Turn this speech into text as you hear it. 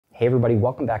Hey everybody,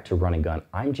 welcome back to Run and Gun.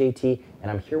 I'm JT and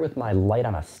I'm here with my light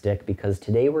on a stick because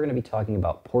today we're going to be talking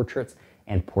about portraits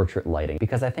and portrait lighting,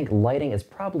 because I think lighting is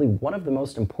probably one of the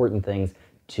most important things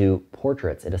to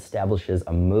portraits. It establishes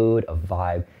a mood, a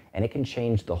vibe, and it can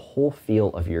change the whole feel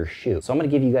of your shoot. So I'm going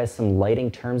to give you guys some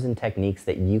lighting terms and techniques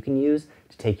that you can use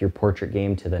to take your portrait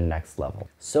game to the next level.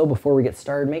 So before we get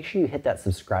started, make sure you hit that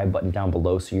subscribe button down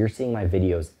below so you're seeing my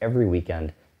videos every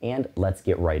weekend, and let's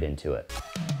get right into it.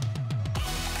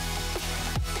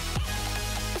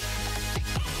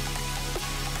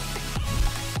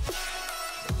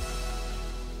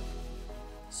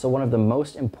 So one of the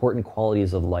most important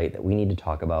qualities of light that we need to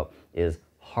talk about is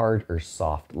hard or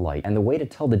soft light. And the way to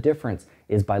tell the difference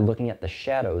is by looking at the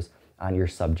shadows on your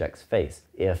subject's face.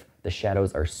 If the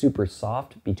shadows are super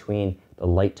soft between the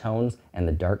light tones and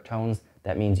the dark tones,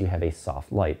 that means you have a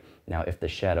soft light. Now, if the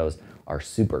shadows are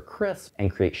super crisp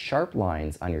and create sharp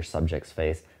lines on your subject's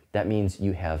face, that means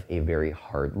you have a very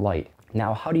hard light.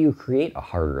 Now, how do you create a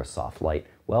hard or a soft light?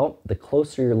 Well, the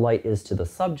closer your light is to the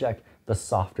subject, the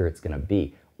softer it's going to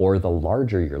be. Or the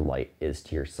larger your light is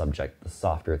to your subject, the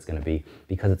softer it's going to be,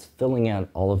 because it's filling in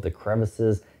all of the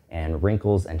crevices and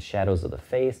wrinkles and shadows of the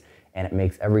face, and it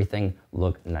makes everything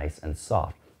look nice and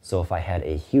soft. So if I had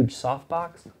a huge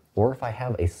softbox, or if I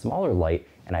have a smaller light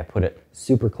and I put it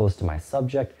super close to my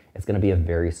subject, it's going to be a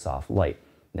very soft light.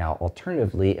 Now,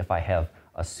 alternatively, if I have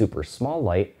a super small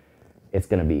light, it's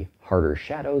going to be harder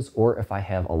shadows, or if I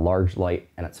have a large light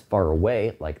and it's far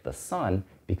away, like the sun,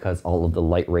 because all of the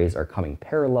light rays are coming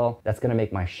parallel, that's going to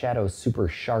make my shadows super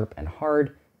sharp and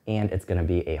hard, and it's going to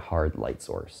be a hard light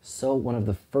source. So one of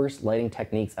the first lighting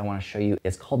techniques I want to show you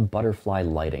is called butterfly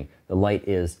lighting. The light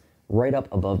is right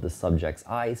up above the subject's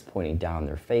eyes, pointing down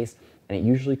their face, and it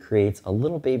usually creates a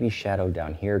little baby shadow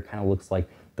down here. Kind of looks like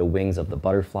the wings of the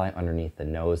butterfly underneath the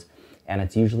nose, and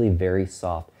it's usually very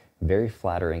soft, very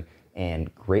flattering,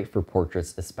 and great for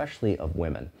portraits, especially of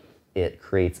women. It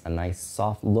creates a nice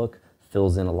soft look,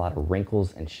 fills in a lot of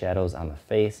wrinkles and shadows on the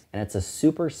face, and it's a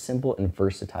super simple and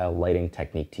versatile lighting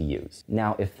technique to use.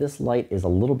 Now, if this light is a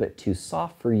little bit too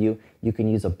soft for you, you can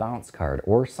use a bounce card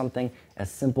or something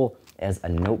as simple as a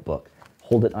notebook.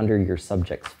 Hold it under your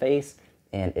subject's face,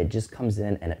 and it just comes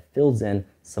in and it fills in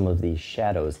some of these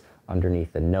shadows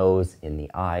underneath the nose, in the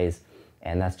eyes,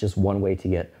 and that's just one way to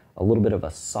get a little bit of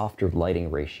a softer lighting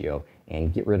ratio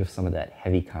and get rid of some of that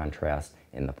heavy contrast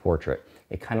in the portrait.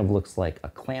 It kind of looks like a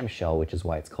clamshell, which is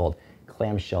why it's called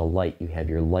clamshell light. You have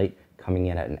your light coming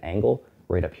in at an angle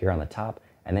right up here on the top,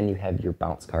 and then you have your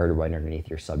bounce card right underneath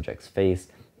your subject's face,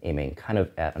 aiming kind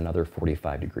of at another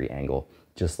 45-degree angle,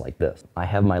 just like this. I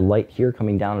have my light here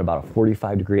coming down at about a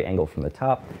 45-degree angle from the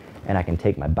top, and I can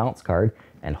take my bounce card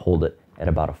and hold it at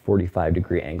about a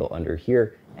 45-degree angle under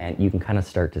here, and you can kind of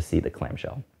start to see the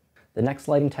clamshell. The next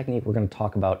lighting technique we're going to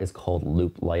talk about is called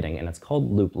loop lighting, and it's called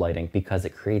loop lighting because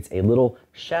it creates a little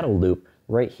shadow loop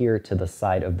right here to the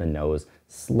side of the nose,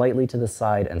 slightly to the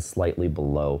side and slightly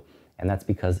below. And that's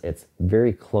because it's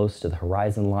very close to the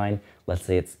horizon line. Let's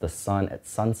say it's the sun at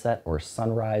sunset or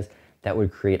sunrise. That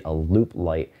would create a loop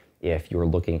light if you're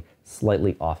looking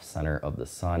slightly off center of the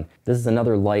sun. This is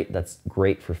another light that's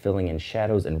great for filling in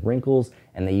shadows and wrinkles,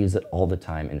 and they use it all the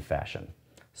time in fashion.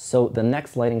 So the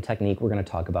next lighting technique we're going to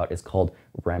talk about is called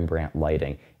Rembrandt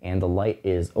lighting, and the light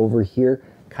is over here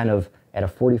kind of at a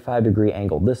 45-degree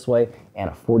angle this way and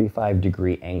a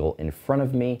 45-degree angle in front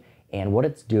of me, and what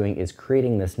it's doing is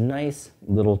creating this nice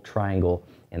little triangle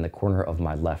in the corner of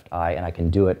my left eye, and I can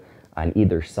do it on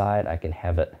either side. I can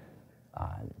have it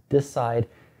on this side,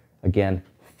 again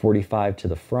 45 to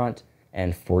the front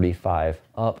and 45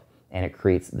 up, and it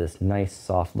creates this nice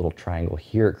soft little triangle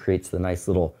here. It creates the nice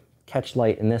little catch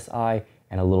light in this eye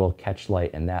and a little catch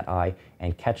light in that eye,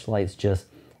 and catch lights just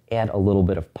add a little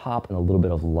bit of pop and a little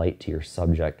bit of light to your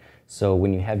subject. So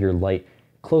when you have your light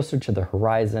closer to the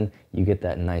horizon, you get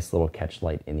that nice little catch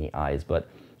light in the eyes. But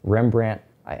Rembrandt,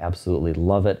 I absolutely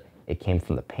love it. It came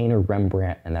from the painter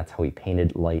Rembrandt, and that's how he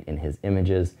painted light in his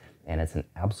images, and it's an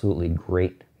absolutely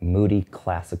great, moody,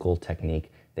 classical technique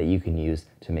that you can use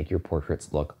to make your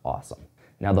portraits look awesome.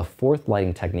 Now, the fourth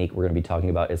lighting technique we're going to be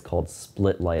talking about is called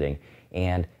split lighting,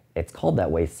 and it's called that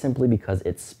way simply because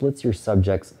it splits your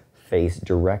subject's face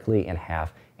directly in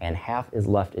half, and half is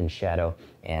left in shadow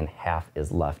and half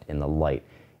is left in the light.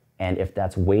 And if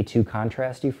that's way too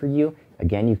contrasty for you,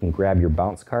 again, you can grab your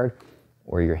bounce card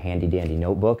or your handy dandy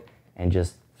notebook and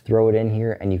just throw it in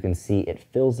here, and you can see it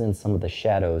fills in some of the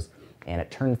shadows, and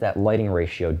it turns that lighting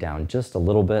ratio down just a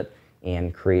little bit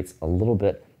and creates a little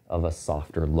bit of a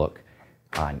softer look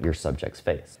on your subject's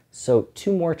face. So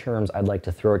two more terms I'd like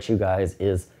to throw at you guys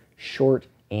is short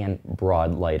and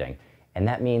broad lighting. And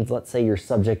that means, let's say your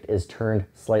subject is turned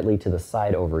slightly to the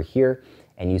side over here,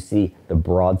 and you see the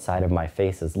broad side of my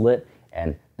face is lit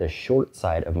and the short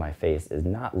side of my face is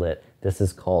not lit. This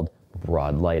is called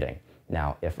broad lighting.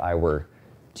 Now, if I were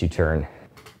to turn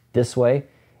this way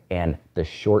and the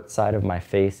short side of my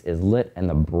face is lit and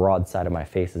the broad side of my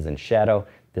face is in shadow,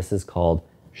 this is called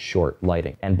short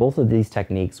lighting. And both of these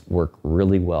techniques work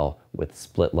really well with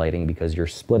split lighting because you're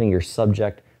splitting your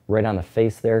subject right on the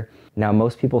face there. Now,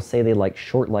 most people say they like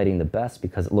short lighting the best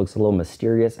because it looks a little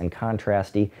mysterious and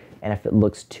contrasty. And if it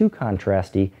looks too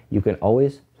contrasty, you can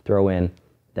always throw in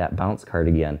that bounce card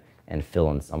again and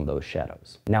fill in some of those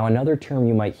shadows. Now, another term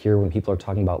you might hear when people are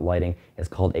talking about lighting is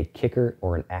called a kicker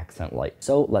or an accent light.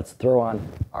 So let's throw on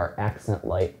our accent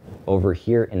light over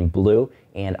here in blue.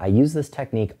 And I use this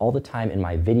technique all the time in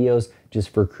my videos just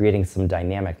for creating some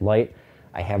dynamic light.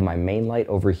 I have my main light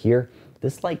over here.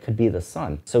 This light could be the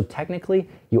sun. So technically,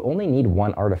 you only need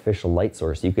one artificial light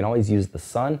source. You can always use the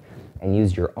sun and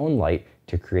use your own light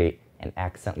to create an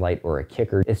accent light or a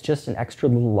kicker. It's just an extra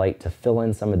little light to fill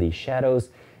in some of these shadows.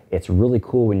 It's really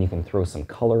cool when you can throw some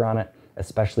color on it,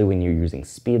 especially when you're using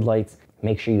speed lights.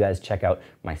 Make sure you guys check out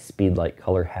my speed light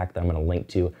color hack that I'm gonna link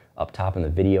to up top in the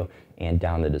video and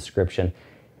down in the description.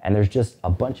 And there's just a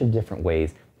bunch of different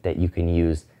ways that you can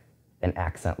use an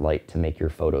accent light to make your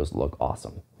photos look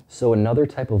awesome. So another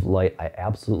type of light I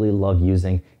absolutely love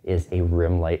using is a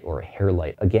rim light or a hair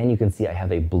light. Again, you can see I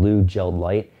have a blue gelled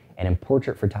light, and in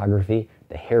portrait photography,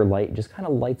 the hair light just kind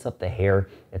of lights up the hair.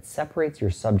 It separates your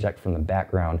subject from the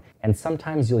background, and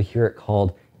sometimes you'll hear it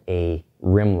called a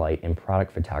rim light in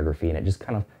product photography, and it just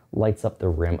kind of lights up the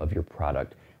rim of your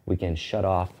product. We can shut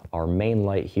off our main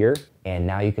light here, and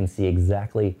now you can see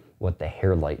exactly what the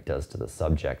hair light does to the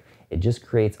subject. It just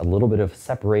creates a little bit of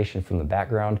separation from the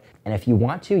background. And if you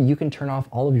want to, you can turn off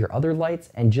all of your other lights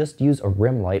and just use a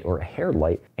rim light or a hair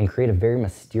light and create a very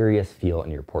mysterious feel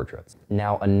in your portraits.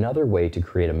 Now, another way to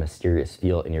create a mysterious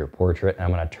feel in your portrait, and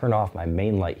I'm gonna turn off my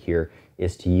main light here,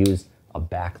 is to use a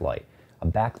backlight. A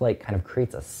backlight kind of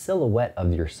creates a silhouette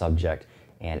of your subject,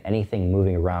 and anything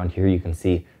moving around here, you can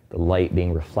see the light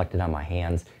being reflected on my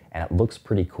hands, and it looks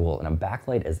pretty cool. And a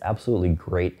backlight is absolutely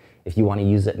great if you want to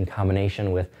use it in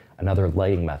combination with another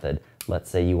lighting method. Let's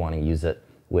say you want to use it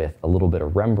with a little bit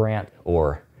of Rembrandt,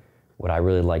 or what I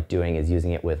really like doing is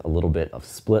using it with a little bit of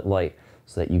split light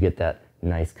so that you get that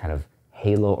nice kind of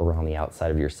halo around the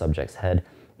outside of your subject's head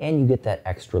and you get that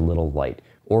extra little light.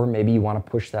 Or maybe you want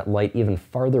to push that light even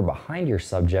farther behind your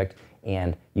subject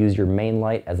and use your main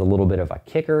light as a little bit of a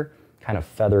kicker, kind of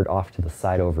feathered off to the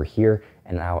side over here.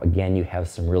 And now again, you have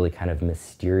some really kind of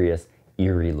mysterious,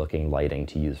 eerie looking lighting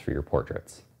to use for your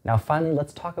portraits. Now finally,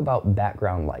 let's talk about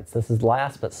background lights. This is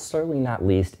last but certainly not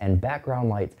least, and background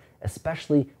lights,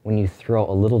 especially when you throw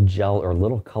a little gel or a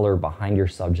little color behind your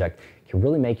subject, can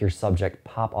really make your subject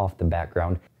pop off the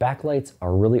background. Backlights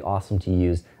are really awesome to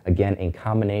use, again, in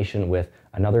combination with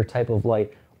another type of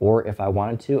light, or if I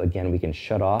wanted to, again, we can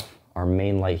shut off our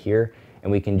main light here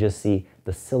and we can just see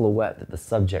the silhouette that the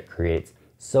subject creates.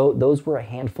 So those were a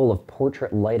handful of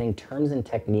portrait lighting terms and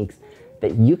techniques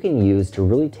that you can use to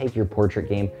really take your portrait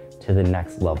game to the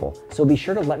next level. So be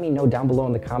sure to let me know down below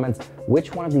in the comments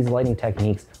which one of these lighting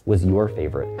techniques was your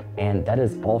favorite. And that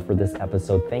is all for this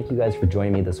episode. Thank you guys for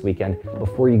joining me this weekend.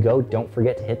 Before you go, don't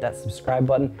forget to hit that subscribe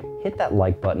button, hit that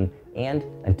like button, and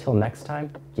until next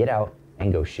time, get out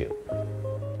and go shoot.